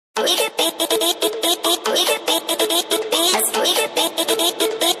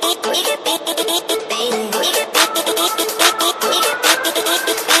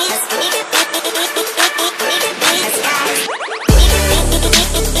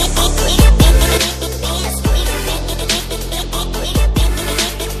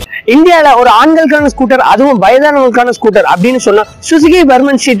இந்தியால ஒரு ஆண்களுக்கான ஸ்கூட்டர், அதுவும் வயதானவங்களுக்கான ஸ்கூட்டர் அப்படின்னு சொன்னா சுசுகி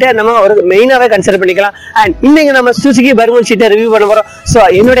பர்கன் ஸ்ட்ரீட்டை நம்ம ஒரு மெயினாவே கன்சிடர் பண்ணிக்கலாம். அண்ட் இன்னைக்கு நம்ம சுசுகி பர்கன் ஸ்ட்ரீட்டை ரிவ்யூ பண்ண போறோம். சோ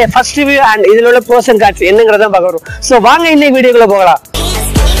என்னுடைய ஃபர்ஸ்ட் ரிவ்யூ அண்ட் இதுல உள்ள ப்ரோஸ் அண்ட் கான்ஸ் என்னங்கறத பார்க்கறோம். சோ வாங்க இன்னைக்கு வீடியோக்குள்ள போகலாம்.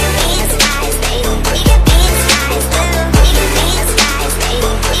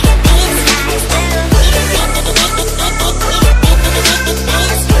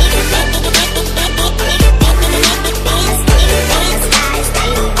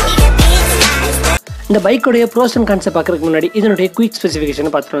 இந்த பைக்கோடைய ப்ரோஸ் அண்ட் கான்ஸை பார்க்கறதுக்கு முன்னாடி இதனுடைய குயிக்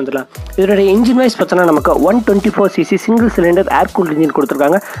ஸ்பெசிஃபிகேஷன் பார்த்துட்டு வந்துடலாம். இதனுடைய இன்ஜின் வைஸ் பார்த்தோன்னா நமக்கு 124cc சிங்கிள் சிலிண்டர் ஏர் கூல்ட் இன்ஜின்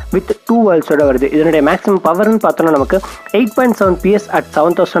கொடுத்துருக்காங்க வித் 2 வால்ஸோட வருது. இதனுடைய மேக்ஸிமம் பவர்னு பார்த்தோன்னா நமக்கு 8.7 PS at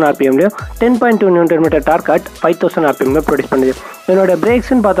 7000 RPMலையும் 10.2 Nm dark at 5000 RPM produce பண்ணுது. இதனோட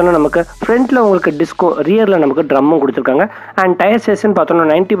பிரேக்ஸ்ன்னு பார்த்தோன்னா நமக்கு ஃப்ரண்ட்டில் உங்களுக்கு டிஸ்கோ, ரியரில் நமக்கு ட்ரம்மும் கொடுத்துருக்காங்க. அண்ட் டயர் சைஸ்ன்னு பார்த்தோன்னா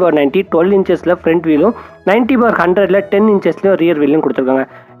 90/90 12 inches ஃப்ரண்ட் வீலும் 90/100 10 inches ரியர் வீலும் கொடுத்துருக்காங்க.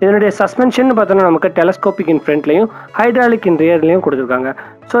 இதனுடைய சஸ்பென்ஷன் பார்த்தோன்னா நமக்கு டெலஸ்கோபிக் இன் ஃப்ரண்ட்லையும் ஹைட்ராலிக் இன் ரியர்லையும் கொடுத்துருக்காங்க.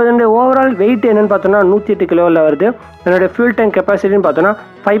 ஸோ இதனுடைய ஓவரால் வெயிட் என்னன்னு பார்த்தோன்னா 108 கிலோவில் வருது. இதனுடைய ஃபியூல் டேங்க் கெப்பாசிட்டின்னு பார்த்தோன்னா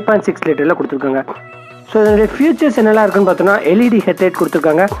 5.6 லிட்டரில் கொடுத்துருக்காங்க. ஸோ இதனுடைய ஃபியூச்சர்ஸ் என்னெல்லாம் இருக்குன்னு பார்த்தோன்னா LED ஹெட்லைட்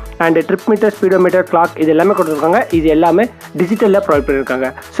கொடுத்துருக்காங்க. And trip meter, speedometer, clock இது எல்லாமே கொடுத்துருக்காங்க. இது எல்லாமே டிஜிட்டலில் ப்ரொவைட் பண்ணியிருக்காங்க.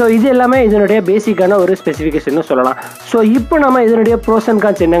 ஸோ இது எல்லாமே இதனுடைய பேசிக்கான ஒரு ஸ்பெசிஃபிகேஷன் சொல்லலாம். ஸோ இப்போ நம்ம இதனுடைய ப்ரோஸ் அண்ட்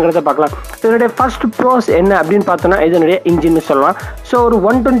கான்ஸ் என்னங்கிறத பார்க்கலாம். இதனுடைய ஃபர்ஸ்ட் ப்ரோஸ் என்ன அப்படின்னு பார்த்தோன்னா இதனுடைய இன்ஜின்னு சொல்லலாம். ஸோ ஒரு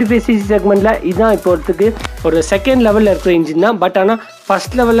 125cc செக்மெண்ட்டில் இதுதான் இப்போதைக்கு ஒரு செகண்ட் லெவலில் இருக்கிற இன்ஜின் தான். பட் ஆனால்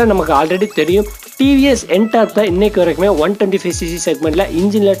ஃபர்ஸ்ட் லெவலில் நமக்கு ஆல்ரெடி தெரியும் டிவிஎஸ் என்டாப் தான் இன்னைக்கு வரைக்குமே 125cc செக்மெண்ட்டில்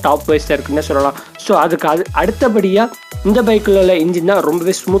இன்ஜினில் டாப் வைஸாக இருக்குன்னு சொல்லலாம். ஸோ அதுக்கு அடுத்தபடியாக இந்த பைக்கில் உள்ள இன்ஜின் தான்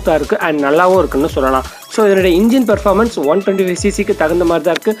ரொம்பவே ஸ்மூத்தாக இருக்குது அண்ட் நல்லாவும் இருக்குன்னு சொல்லலாம். ஸோ இதனுடைய இன்ஜின் பெர்ஃபார்மன்ஸ் 125cc தகுந்த மாதிரி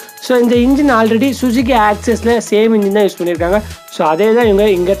தான் இருக்குது. ஸோ இந்த engine already Suzuki ஆக்சஸில் same engine தான் யூஸ் பண்ணியிருக்காங்க. ஸோ அதே தான் இவங்க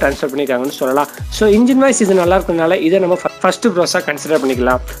இங்கே ட்ரான்ஸ்ஃபர் பண்ணியிருக்காங்கன்னு சொல்லலாம். ஸோ இன்ஜின் வைஸ் இது நல்லா இருக்கிறதுனால இதை நம்ம ஃபஸ்ட்டு ப்ரோஸாக கன்சிடர்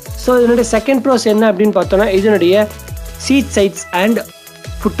பண்ணிக்கலாம். ஸோ இதனுடைய செகண்ட் ப்ரோஸ் என்ன அப்படின்னு பார்த்தோன்னா இதனுடைய சீட் சைஸ் அண்ட்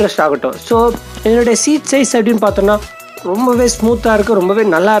ஃபுட்ரெஸ்ட் ஆகட்டும். ஸோ இதனுடைய சீட் சைஸ் அப்படின்னு பார்த்தோன்னா ரொம்பவே ஸ்மூத்தாக இருக்குது, ரொம்பவே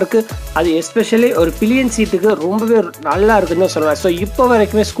நல்லா இருக்குது. அது எஸ்பெஷலி ஒரு பில்லியன் சீட்டுக்கு ரொம்பவே நல்லா இருக்குன்னு தான் சொல்லலாம். ஸோ இப்போ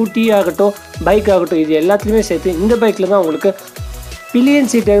வரைக்குமே ஸ்கூட்டி ஆகட்டும், பைக் ஆகட்டும், இது எல்லாத்துலேயுமே சேர்த்து இந்த பைக்கில் தான் உங்களுக்கு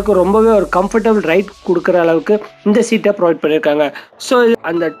பில்லியன் சீட்டருக்கு ரொம்பவே ஒரு கம்ஃபர்டபுள் ரைட் கொடுக்குற அளவுக்கு இந்த சீட்டை ப்ரொவைட் பண்ணியிருக்காங்க. ஸோ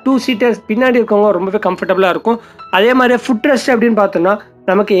அந்த 2 சீட்டர்ஸ் பின்னாடி இருக்கவங்க ரொம்பவே கம்ஃபர்டபுளாக இருக்கும். அதே மாதிரி ஃபுட் ரெஸ்ட் அப்படின்னு பார்த்தோன்னா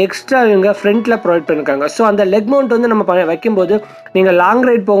நமக்கு எக்ஸ்ட்ரா இவங்க ஃப்ரண்ட்டில் ப்ரொவைட் பண்ணியிருக்காங்க. ஸோ அந்த லெக் மவுண்ட் வந்து நம்ம வைக்கும்போது நீங்கள் லாங்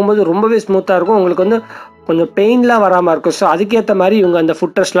ரைட் போகும்போது ரொம்பவே ஸ்மூத்தாக இருக்கும், உங்களுக்கு வந்து கொஞ்சம் பெயின்லாம் வராமல் இருக்கும். ஸோ அதுக்கேற்ற மாதிரி இவங்க அந்த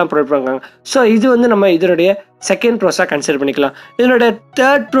ஃபுட் ரெஸ்ட்லாம் ப்ரொவைட் பண்ணுறாங்க. ஸோ இது வந்து நம்ம இதனுடைய செகண்ட் ப்ரோஸாக கன்சிடர் பண்ணிக்கலாம். இதனுடைய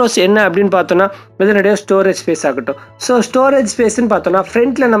தேர்ட் ப்ரோஸ் என்ன அப்படின்னு பார்த்தோன்னா இதனுடைய ஸ்டோரேஜ் ஸ்பேஸ் ஆகட்டும். ஸோ ஸ்டோரேஜ் ஸ்பேஸ்ன்னு பார்த்தோன்னா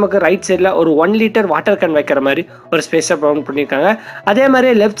ஃப்ரண்ட்டில் நமக்கு ரைட் சைடில் ஒரு 1 liter வாட்டர் கேன் வைக்கிற மாதிரி ஒரு ஸ்பேஸை ப்ரொவைட் பண்ணியிருக்காங்க. அதே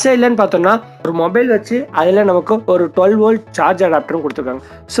மாதிரி லெஃப்ட் சைட்லன்னு பார்த்தோன்னா ஒரு மொபைல் வச்சு அதில் நமக்கு ஒரு 12 volt சார்ஜ் அடாப்டரும் கொடுத்துருக்காங்க.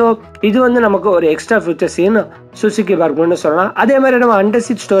 ஸோ இது வந்து நமக்கு ஒரு எக்ஸ்ட்ரா ஃபியூச்சர்ஸ் சுசுகி பர்கன்னு சொல்லலாம். அதே மாதிரி நம்ம அண்டர்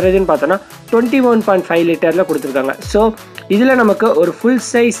சீட் ஸ்டோரேஜ்னு பார்த்தோன்னா 21.5 literல கொடுத்துருக்காங்க. ஸோ இதில் நமக்கு ஒரு ஃபுல்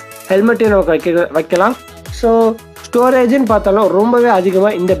சைஸ் ஹெல்மெட்டையும் நமக்கு வைக்கலாம். ஸோ ஸ்டோரேஜ்னு பார்த்தாலும் ரொம்பவே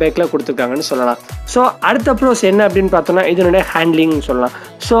அதிகமாக இந்த பைக்கில் கொடுத்துருக்காங்கன்னு சொல்லலாம். ஸோ அடுத்த ப்ரோஸ் என்ன அப்படின்னு பார்த்தோன்னா இதனுடைய ஹேண்ட்லிங் சொல்லலாம்.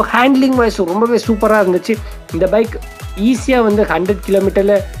 ஸோ ஹேண்ட்லிங் வைஸ் ரொம்பவே சூப்பராக இருந்துச்சு. இந்த பைக் ஈஸியாக வந்து 100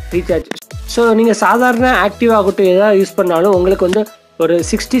 kilometerல ரீச் ஆச்சு. ஸோ நீங்கள் சாதாரண ஆக்டிவ் ஆகட்டும் எதாவது யூஸ் பண்ணாலும் உங்களுக்கு வந்து ஒரு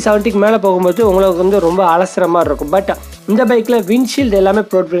 60-70க்கு மேலே போகும்போது உங்களுக்கு வந்து ரொம்ப அலசுற மாதிரி இருக்கும். பட் இந்த பைக்கில் விண்ட்ஷீல்டு எல்லாமே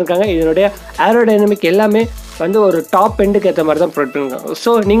ப்ரொவைட் பண்ணியிருக்காங்க. இதனுடைய ஏரோடைனமிக் எல்லாமே வந்து ஒரு டாப் எண்டுக்கு ஏற்ற மாதிரி தான் ப்ரொவைட் பண்ணியிருக்காங்க.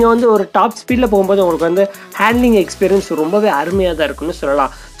 ஸோ நீங்கள் வந்து ஒரு டாப் ஸ்பீடில் போகும்போது உங்களுக்கு வந்து ஹேண்ட்லிங் எக்ஸ்பீரியன்ஸ் ரொம்பவே அருமையாக தான் இருக்குன்னு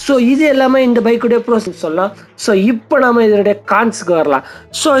சொல்லலாம். ஸோ இது எல்லாமே இந்த பைக்குடைய ப்ரோசஸ் சொல்லலாம். ஸோ இப்போ நம்ம இதனுடைய கான்ஸுக்கு வரலாம்.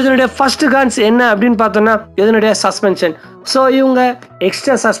 ஸோ இதனுடைய ஃபர்ஸ்ட் கான்ஸ் என்ன அப்படின்னு பார்த்தோன்னா இதனுடைய சஸ்பென்ஷன். ஸோ இவங்க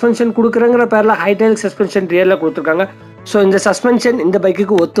எக்ஸ்ட்ரா சஸ்பென்ஷன் கொடுக்குறங்கிற பேரில் ஹைட்ராலிக் சஸ்பென்ஷன் ரியரில் கொடுத்துருக்காங்க. ஸோ இந்த சஸ்பென்ஷன் இந்த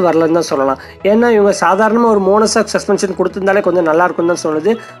பைக்குக்கு ஒத்து வரலன்னு தான் சொல்லலாம். ஏன்னா இவங்க சாதாரணமாக ஒரு மோனோசாக் சஸ்பென்ஷன் கொடுத்துருந்தாலே கொஞ்சம் நல்லா இருக்கும்னு தான்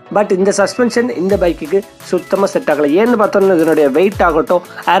சொல்லுது. பட் இந்த சஸ்பென்ஷன் இந்த பைக்குக்கு சுத்தமாக செட் ஆகலை. ஏன்னு பார்த்தோம்னா இதனுடைய வெயிட் ஆகட்டும்,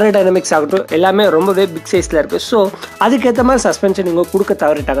 ஏரோடைனமிக்ஸ் ஆகட்டும் எல்லாமே ரொம்பவே பிக் சைஸில் இருக்குது. ஸோ அதுக்கேற்ற மாதிரி சஸ்பென்ஷன் இவங்க கொடுக்க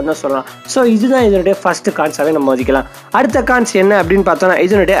தவறிட்டாங்கன்னு தான் சொல்லலாம். ஸோ இதுதான் இதனுடைய ஃபர்ஸ்ட் கான்ஸாகவே நம்ம மதிக்கலாம். அடுத்த கான்ஸ் என்ன அப்படின்னு பார்த்தோன்னா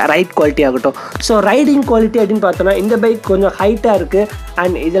இதனுடைய ரைட் குவாலிட்டி ஆகட்டும். ஸோ ரைடிங் குவாலிட்டி அப்படின்னு பார்த்தோன்னா இந்த பைக் கொஞ்சம் ஹைட்டாக இருக்குது.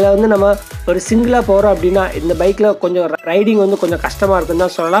 அண்ட் இதில் வந்து நம்ம ஒரு சிங்கிளாக போகிறோம் அப்படின்னா இந்த பைக்கில் கொஞ்சம் ரைடிங் வந்து கொஞ்சம் கஷ்டமாக இருக்குன்னு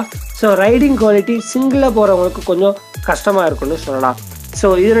தான் சொல்லலாம். ஸோ ரைடிங் குவாலிட்டி சிங்கிளாக போகிறவங்களுக்கு கொஞ்சம் கஷ்டமாக இருக்குன்னு சொல்லலாம். ஸோ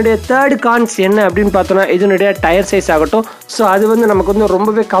இதனுடைய தேர்ட் கான்ஸ் என்ன அப்படின்னு பார்த்தோன்னா இதனுடைய டயர் சைஸ் ஆகட்டும். ஸோ அது வந்து நமக்கு வந்து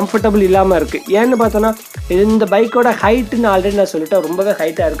ரொம்பவே கம்ஃபர்டபுள் இல்லாமல் இருக்குது. ஏன்னு பார்த்தோன்னா இந்த பைக்கோட ஹைட்டுன்னு ஆல்ரெடி நான் சொல்லிட்டேன், ரொம்பவே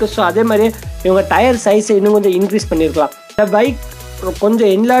ஹைட்டாக இருக்குது. ஸோ அதே மாதிரி இவங்க டயர் சைஸை இன்னும் கொஞ்சம் இன்க்ரீஸ் பண்ணியிருக்கலாம். இந்த பைக்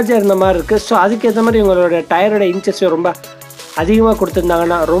கொஞ்சம் என்லார்ஜாக இருந்த மாதிரி இருக்குது. ஸோ அதுக்கேற்ற மாதிரி இவங்களோட டயரோட இன்ச்சஸ் ரொம்ப அதிகமாக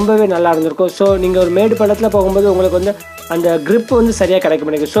கொடுத்துருந்தாங்கன்னா ரொம்பவே நல்லா இருந்திருக்கும். ஸோ நீங்கள் ஒரு மேடு பள்ளத்தில் போகும்போது உங்களுக்கு வந்து அந்த க்ரிப் வந்து சரியாக கிடைக்க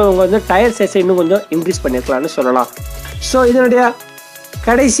மாட்டேங்குது. ஸோ அவங்க வந்து டயர் சைஸை இன்னும் கொஞ்சம் இன்க்ரீஸ் பண்ணியிருக்கலாம்னு சொல்லலாம். ஸோ இதனுடைய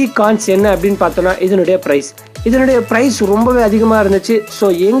கடைசி கான்ஸ் என்ன அப்படின்னு பார்த்தோன்னா இதனுடைய ப்ரைஸ் ரொம்பவே அதிகமாக இருந்துச்சு. ஸோ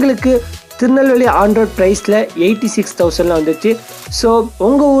எங்களுக்கு திருநெல்வேலி ஆண்ட்ராய்ட் ப்ரைஸில் 86,000 வந்துச்சு. ஸோ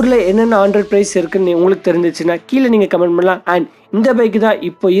உங்கள் ஊரில் என்னென்ன ஆண்ட்ராய்ட் ப்ரைஸ் இருக்குன்னு உங்களுக்கு தெரிஞ்சிச்சுன்னா கீழே நீங்கள் கமெண்ட் பண்ணலாம். அண்ட் இந்த பைக்கு தான்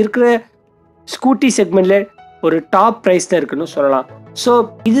இப்போ இருக்கிற ஸ்கூட்டி செக்மெண்ட்டில் ஒரு டாப் ப்ரைஸ் தான் இருக்குன்னு சொல்லலாம். ஸோ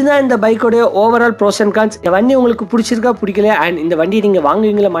இதுதான் இந்த பைக்கோடைய ஓவரால் ப்ரோஸ் அண்ட் கான்ஸ். இந்த வண்டி உங்களுக்கு பிடிச்சிருக்கா பிடிக்கல அண்ட் இந்த வண்டியை நீங்கள்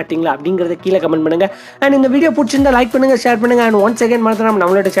வாங்குவீங்களா மாட்டீங்களா அப்படிங்கிறத கீழே கமெண்ட் பண்ணுங்கள். அண்ட் இந்த வீடியோ பிடிச்சிருந்தா லைக் பண்ணுங்கள், ஷேர் பண்ணுங்கள். அண்ட் ஒன்ஸ் அகைன் மாத்திரம்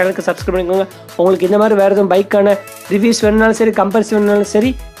நம்மளோட சேனலுக்கு சப்ஸ்கிரைப் பண்ணிக்கோங்க. உங்களுக்கு இந்த மாதிரி வேறு எதுவும் பைக்கான ரிவ்யூஸ் வேணுனாலும் சரி, கம்பேரிசன் வேணுனாலும்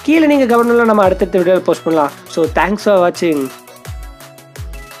சரி, கீழே நீங்கள் கமெண்ட் பண்ணலாம். நம்ம அடுத்தடுத்த வீடியோவில் போஸ்ட் பண்ணலாம். ஸோ தேங்க்ஸ் ஃபார் வாட்சிங்.